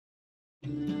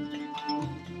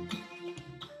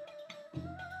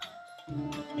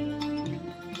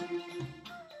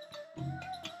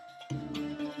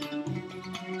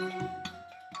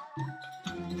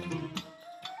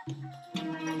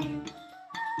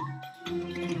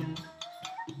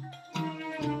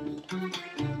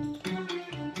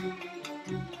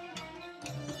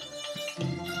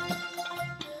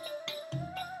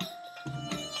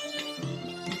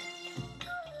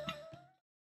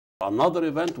Another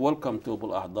event, welcome to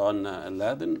Ladan,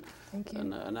 Ladan. Thank you.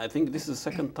 And I think this is the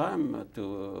second time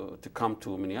to come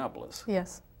to Minneapolis.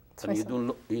 Yes. And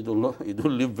you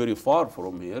don't live very far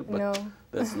from here, but no.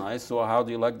 That's nice. So how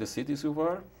do you like the city so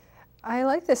far? I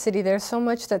like the city. There's so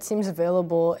much that seems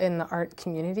available in the art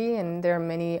community, and there are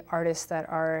many artists that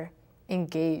are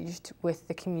engaged with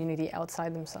the community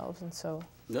outside themselves, and so.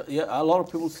 Yeah, a lot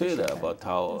of people say that about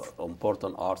how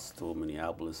important arts to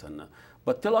Minneapolis, and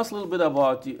but tell us a little bit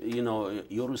about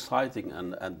your reciting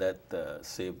and that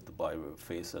Saved by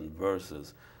Face and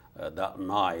Verses that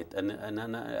night, and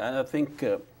I think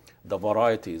the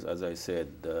varieties, as I said,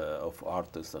 of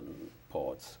artists and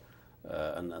poets,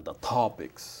 and the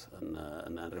topics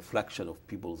and reflection of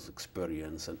people's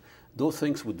experience, and those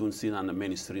things we don't see on the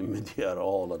mainstream media at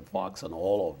all, and Fox and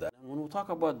all of that. And when we talk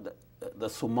about the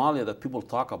Somalia that people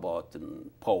talk about in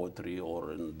poetry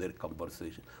or in their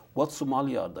conversation, what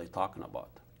Somalia are they talking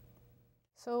about?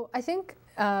 So I think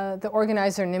the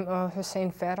organizer Nim'o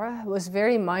Hussein Farah was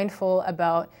very mindful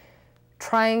about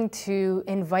trying to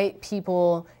invite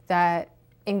people that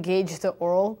engage the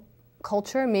oral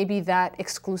culture, maybe that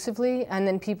exclusively, and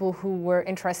then people who were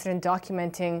interested in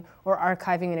documenting or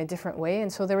archiving in a different way.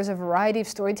 And so there was a variety of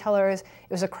storytellers.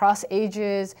 It was across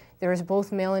ages. There was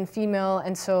both male and female.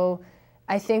 And so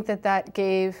I think that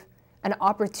gave an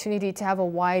opportunity to have a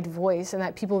wide voice, and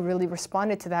that people really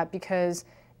responded to that because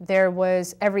there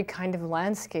was every kind of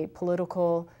landscape,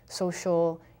 political,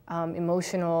 social,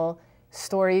 emotional,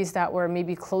 stories that were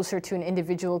maybe closer to an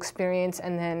individual experience,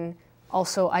 and then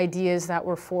also ideas that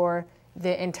were for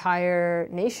the entire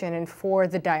nation and for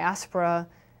the diaspora,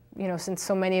 since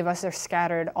so many of us are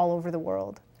scattered all over the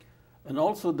world. And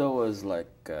also there was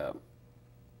like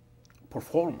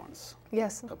performance.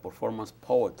 Yes. Performance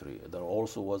poetry. There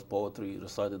also was poetry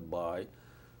recited by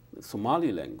the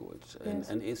Somali language. Yes.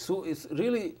 And it's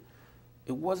really,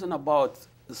 it wasn't about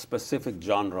a specific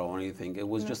genre or anything. It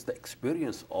was just the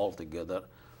experience altogether.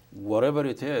 Whatever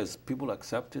it is, people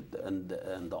accepted, and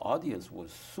the audience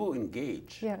was so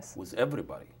engaged. Yes. With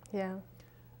everybody. Yeah.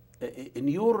 In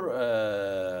your,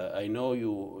 I know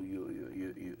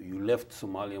you left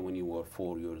Somalia when you were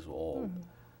 4 years old. Mm-hmm.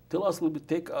 Tell us a little bit,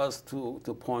 take us to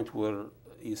the point where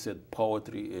you said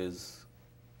poetry is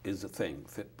the thing.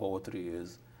 Poetry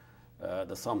is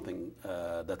the something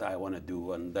that I want to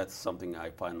do, and that's something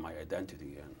I find my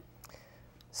identity in.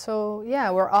 So yeah,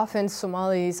 where often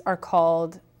Somalis are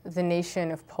called the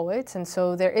nation of poets, and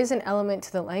so there is an element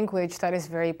to the language that is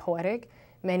very poetic.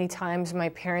 Many times my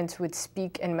parents would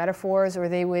speak in metaphors, or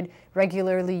they would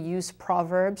regularly use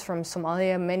proverbs from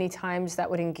Somalia. Many times that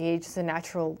would engage the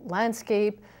natural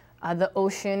landscape, the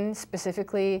ocean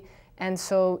specifically, and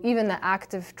so even the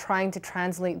act of trying to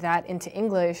translate that into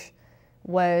English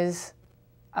was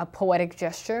a poetic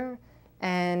gesture.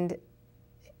 And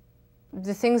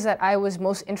the things that I was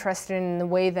most interested in, the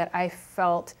way that I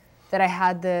felt that I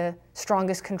had the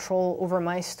strongest control over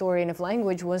my story and of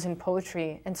language, was in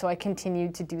poetry, and so I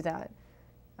continued to do that.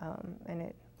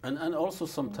 And also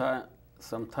sometimes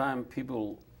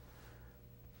people,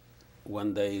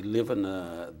 when they live in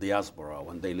a diaspora,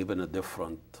 when they live in a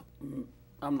different,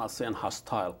 I'm not saying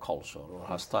hostile culture or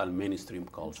hostile mainstream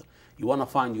culture, you want to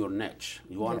find your niche.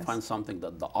 You want to find something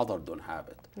that the other don't have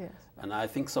it. Yes. And I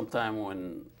think sometimes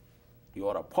when you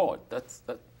are a poet, that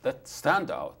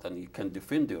stand out, and you can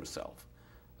defend yourself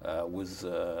with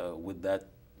that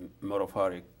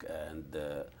metaphoric and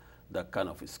that kind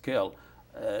of skill.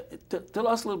 Tell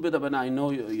us a little bit about. I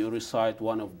know you recite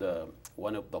one of the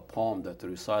poems that you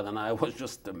recite, and I was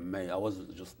just amazed. I was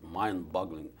just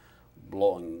mind-boggling,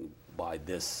 blowing by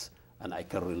this, and I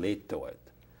can relate to it.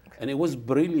 Okay. And it was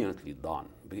brilliantly done.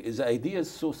 Because the idea is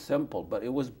so simple, but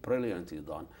it was brilliantly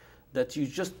done. That you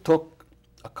just took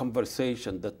a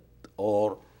conversation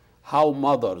or how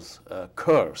mothers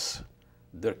curse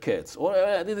their kids, or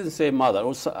I didn't say mother,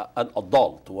 or an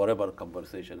adult, whatever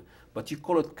conversation, but you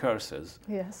call it curses.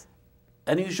 Yes.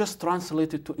 And you just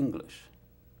translate it to English.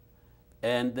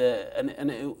 And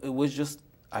it was just,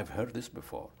 I've heard this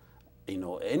before.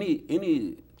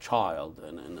 Any child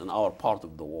in our part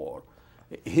of the world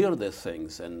hear these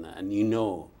things, and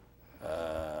the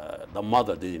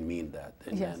mother didn't mean that.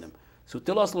 Yes. So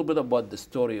tell us a little bit about the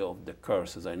story of the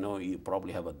curses. I know you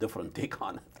probably have a different take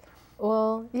on it.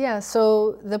 Well, yeah,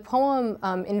 so the poem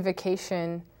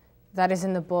Invocation that is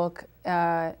in the book,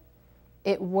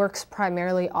 it works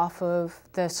primarily off of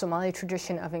the Somali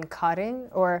tradition of inkaring,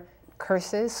 or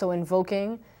curses, so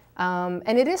invoking.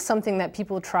 And it is something that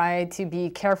people try to be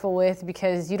careful with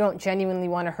because you don't genuinely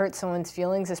want to hurt someone's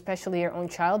feelings, especially your own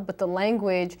child, but the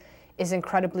language is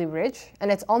incredibly rich.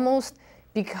 And it's almost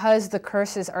because the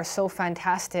curses are so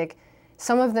fantastic,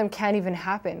 some of them can't even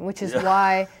happen, which is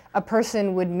why a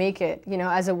person would make it, you know,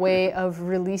 as a way of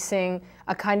releasing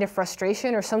a kind of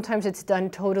frustration, or sometimes it's done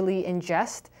totally in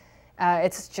jest.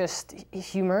 It's just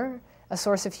humor, a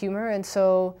source of humor. And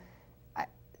so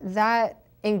that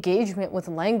engagement with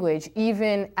language,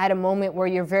 even at a moment where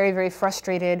you're very, very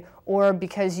frustrated, or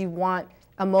because you want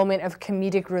a moment of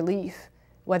comedic relief,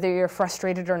 whether you're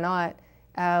frustrated or not,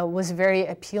 was very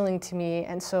appealing to me.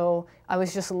 And so I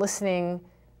was just listening.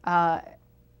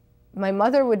 My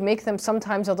mother would make them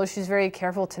sometimes, although she's very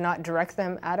careful to not direct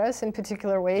them at us in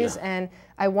particular ways. And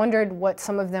I wondered what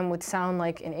some of them would sound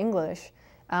like in English.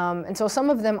 And so some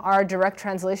of them are direct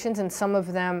translations, and some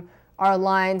of them are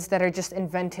lines that are just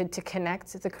invented to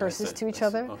connect the curses to each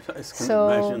other. I can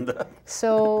imagine that.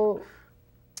 So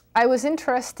I was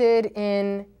interested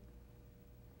in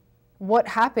what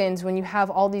happens when you have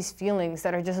all these feelings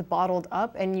that are just bottled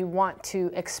up and you want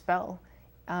to expel,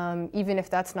 even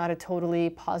if that's not a totally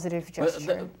positive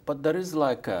gesture. But there is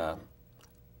like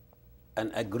an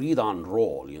agreed on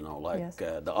role, you know, like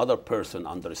the other person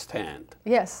understand.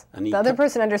 Yes, and the other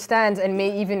person understands and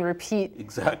may even repeat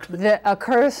a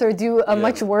curse or do a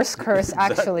much worse curse,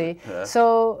 actually.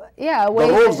 So, yeah. The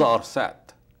rules are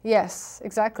set. Yes,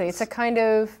 exactly. It's a kind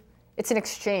of, it's an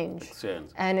exchange.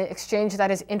 And an exchange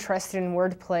that is interested in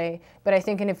wordplay, but I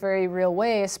think in a very real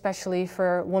way, especially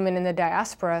for women in the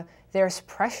diaspora, there's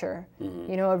pressure,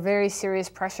 you know, a very serious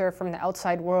pressure from the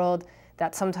outside world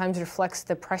that sometimes reflects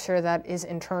the pressure that is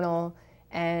internal.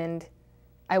 And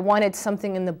I wanted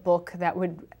something in the book that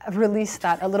would release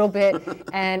that a little bit.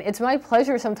 And it's my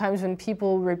pleasure sometimes when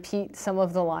people repeat some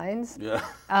of the lines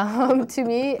to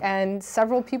me. And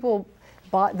several people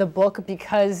bought the book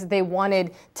because they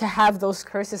wanted to have those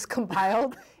curses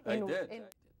compiled. I did.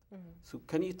 So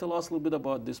can you tell us a little bit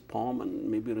about this poem and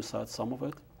maybe recite some of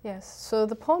it? Yes. So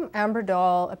the poem Amber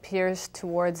Doll appears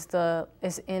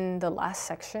is in the last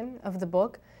section of the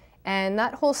book. And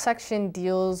that whole section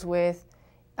deals with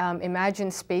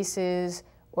imagined spaces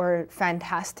or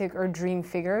fantastic or dream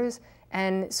figures.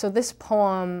 And so this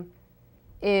poem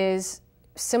is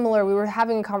similar. We were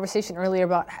having a conversation earlier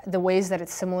about the ways that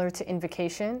it's similar to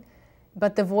Invocation,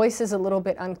 but the voice is a little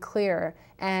bit unclear.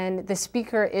 And the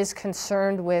speaker is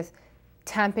concerned with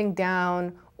tamping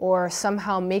down or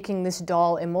somehow making this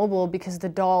doll immobile, because the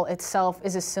doll itself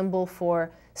is a symbol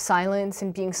for silence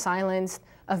and being silenced,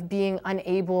 of being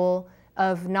unable,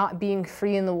 of not being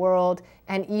free in the world,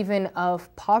 and even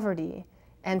of poverty.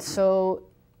 And so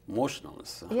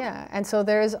emotionalness. Yeah, and so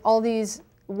there's all these,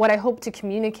 what I hope to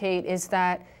communicate is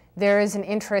that there is an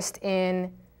interest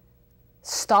in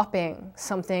stopping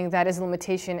something that is a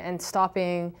limitation, and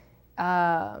stopping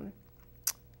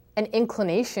an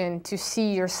inclination to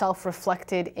see yourself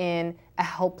reflected in a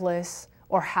helpless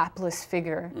or hapless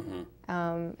figure,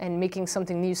 and making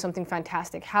something new, something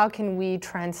fantastic. How can we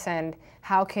transcend?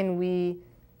 How can we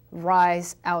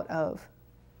rise out of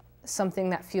something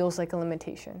that feels like a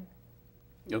limitation?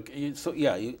 Okay, so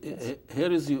yeah,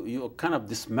 here is you're kind of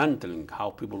dismantling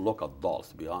how people look at dolls,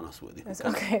 to be honest with you.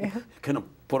 Okay. You kind of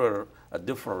put a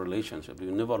different relationship.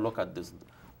 You never look at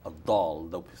a doll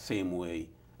the same way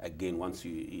again once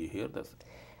you hear this.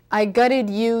 I gutted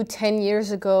you 10 years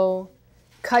ago,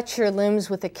 cut your limbs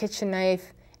with a kitchen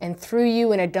knife, and threw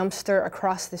you in a dumpster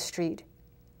across the street.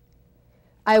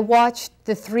 I watched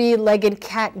the three-legged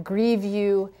cat grieve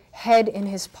you, head in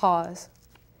his paws.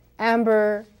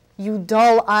 Amber, you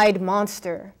dull-eyed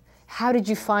monster, how did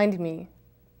you find me?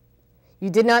 You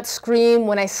did not scream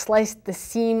when I sliced the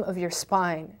seam of your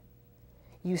spine.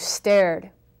 You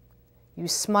stared. You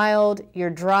smiled your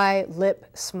dry lip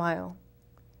smile.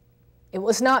 It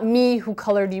was not me who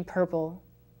colored you purple.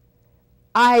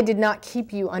 I did not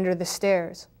keep you under the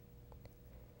stairs.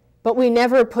 But we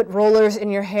never put rollers in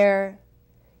your hair.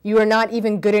 You are not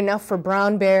even good enough for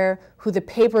Brown Bear, who the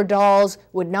paper dolls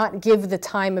would not give the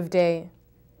time of day.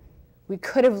 We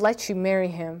could have let you marry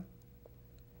him.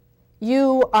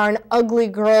 You are an ugly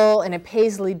girl in a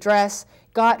paisley dress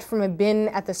got from a bin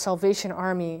at the Salvation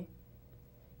Army.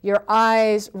 Your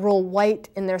eyes roll white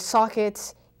in their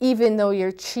sockets, even though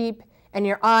you're cheap, and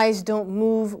your eyes don't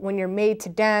move when you're made to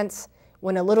dance,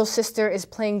 when a little sister is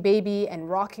playing baby and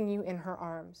rocking you in her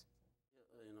arms.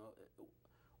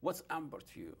 What's amber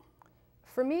to you?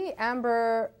 For me,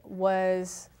 amber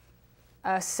was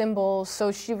a symbol.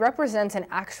 So she represents an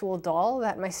actual doll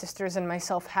that my sisters and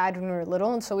myself had when we were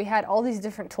little. And so we had all these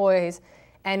different toys,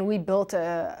 and we built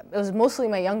it was mostly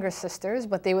my younger sisters,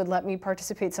 but they would let me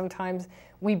participate sometimes.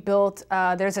 We built,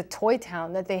 there's a toy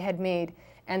town that they had made.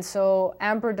 And so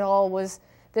Amber Doll was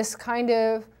this kind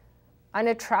of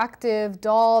unattractive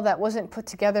doll that wasn't put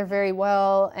together very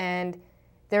well, and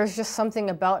there was just something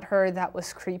about her that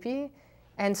was creepy.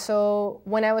 And so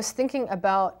when I was thinking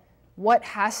about what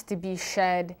has to be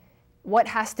shed, what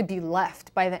has to be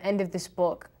left by the end of this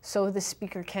book so the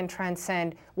speaker can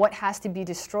transcend, what has to be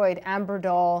destroyed, Amber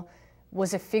Doll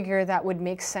was a figure that would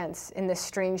make sense in this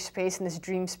strange space, in this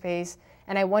dream space.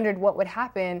 And I wondered what would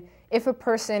happen if a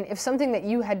person, if something that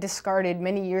you had discarded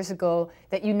many years ago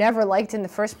that you never liked in the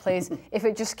first place, if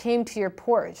it just came to your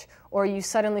porch or you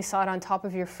suddenly saw it on top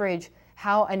of your fridge,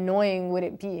 how annoying would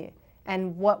it be?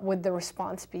 And what would the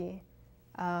response be?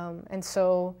 And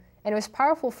it was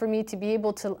powerful for me to be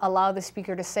able to allow the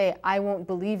speaker to say, I won't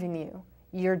believe in you,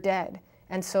 you're dead.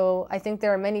 And so I think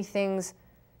there are many things,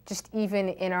 just even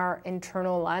in our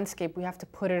internal landscape, we have to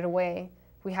put it away.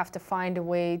 We have to find a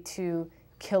way to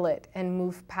kill it and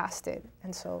move past it.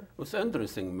 And so it's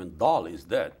interesting. I mean, doll is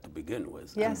dead to begin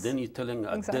with. Yes. And then you're telling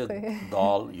a Exactly. dead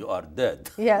doll you are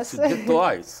dead. Yes. It's dead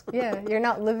twice. Yeah, you're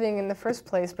not living in the first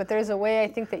place. But there's a way I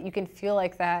think that you can feel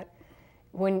like that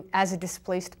when, as a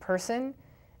displaced person,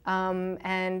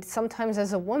 and sometimes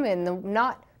as a woman,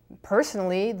 not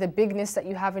personally the bigness that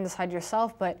you have inside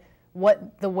yourself, but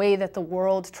the way that the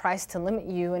world tries to limit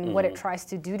you and what it tries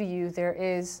to do to you, there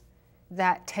is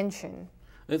that tension.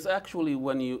 It's actually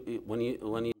when you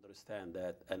understand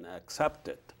that and accept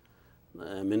it.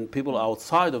 I mean, people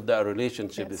outside of that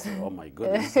relationship is, oh my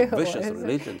goodness, it's a vicious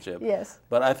relationship. Yes.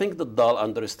 But I think the doll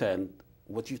understand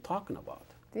what you're talking about.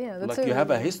 Yeah, that's like you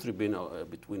have a history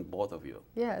between both of you.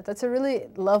 Yeah, that's a really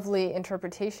lovely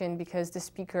interpretation because the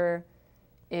speaker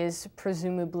is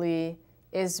presumably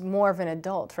more of an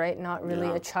adult, right? Not really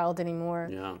a child anymore.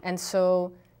 Yeah. And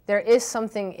so there is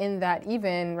something in that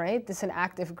even, right? This is an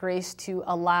act of grace to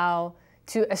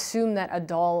assume that a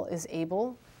doll is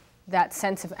able, that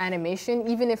sense of animation,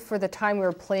 even if for the time we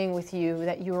were playing with you,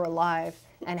 that you were alive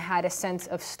and had a sense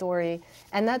of story.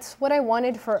 And that's what I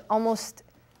wanted for almost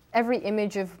every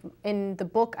image in the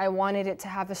book. I wanted it to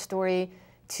have a story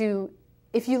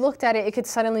if you looked at it, it could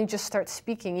suddenly just start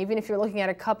speaking. Even if you're looking at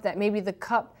a cup, that maybe the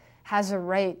cup has a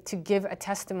right to give a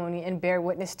testimony and bear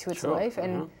witness to its life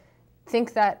and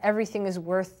think that everything is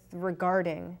worth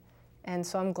regarding. And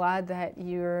so I'm glad that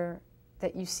you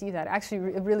see that.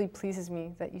 Actually, it really pleases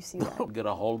me that you see that. Get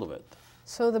a hold of it.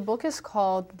 So the book is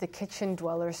called The Kitchen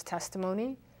Dweller's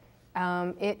Testimony.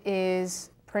 It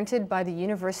is printed by the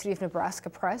University of Nebraska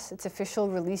Press. Its official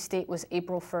release date was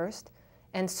April 1st.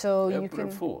 And so you can... April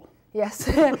Fool. Yes,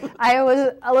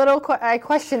 I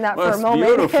questioned that for a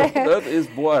moment. Beautiful. That is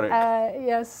poetic.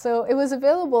 Yes, so it was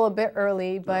available a bit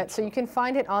early, but so you can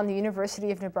find it on the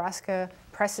University of Nebraska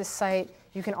Press's site.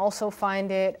 You can also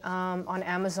find it on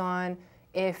Amazon.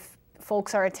 If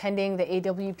folks are attending the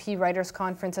AWP Writers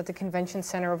Conference at the Convention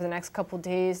Center over the next couple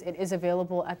days, it is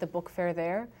available at the book fair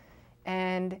there.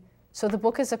 And so the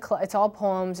book is it's all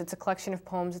poems. It's a collection of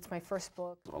poems. It's my first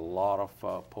book. A lot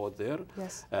of poets there.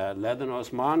 Yes. Ladan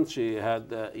Osman, she had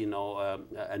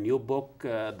a new book,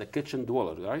 The Kitchen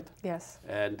Dweller, right? Yes.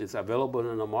 And it's available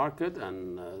in the market.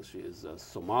 And she is a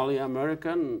Somali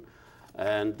American,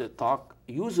 and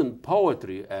using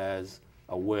poetry as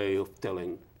a way of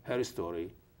telling her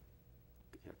story,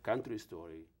 her country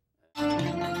story.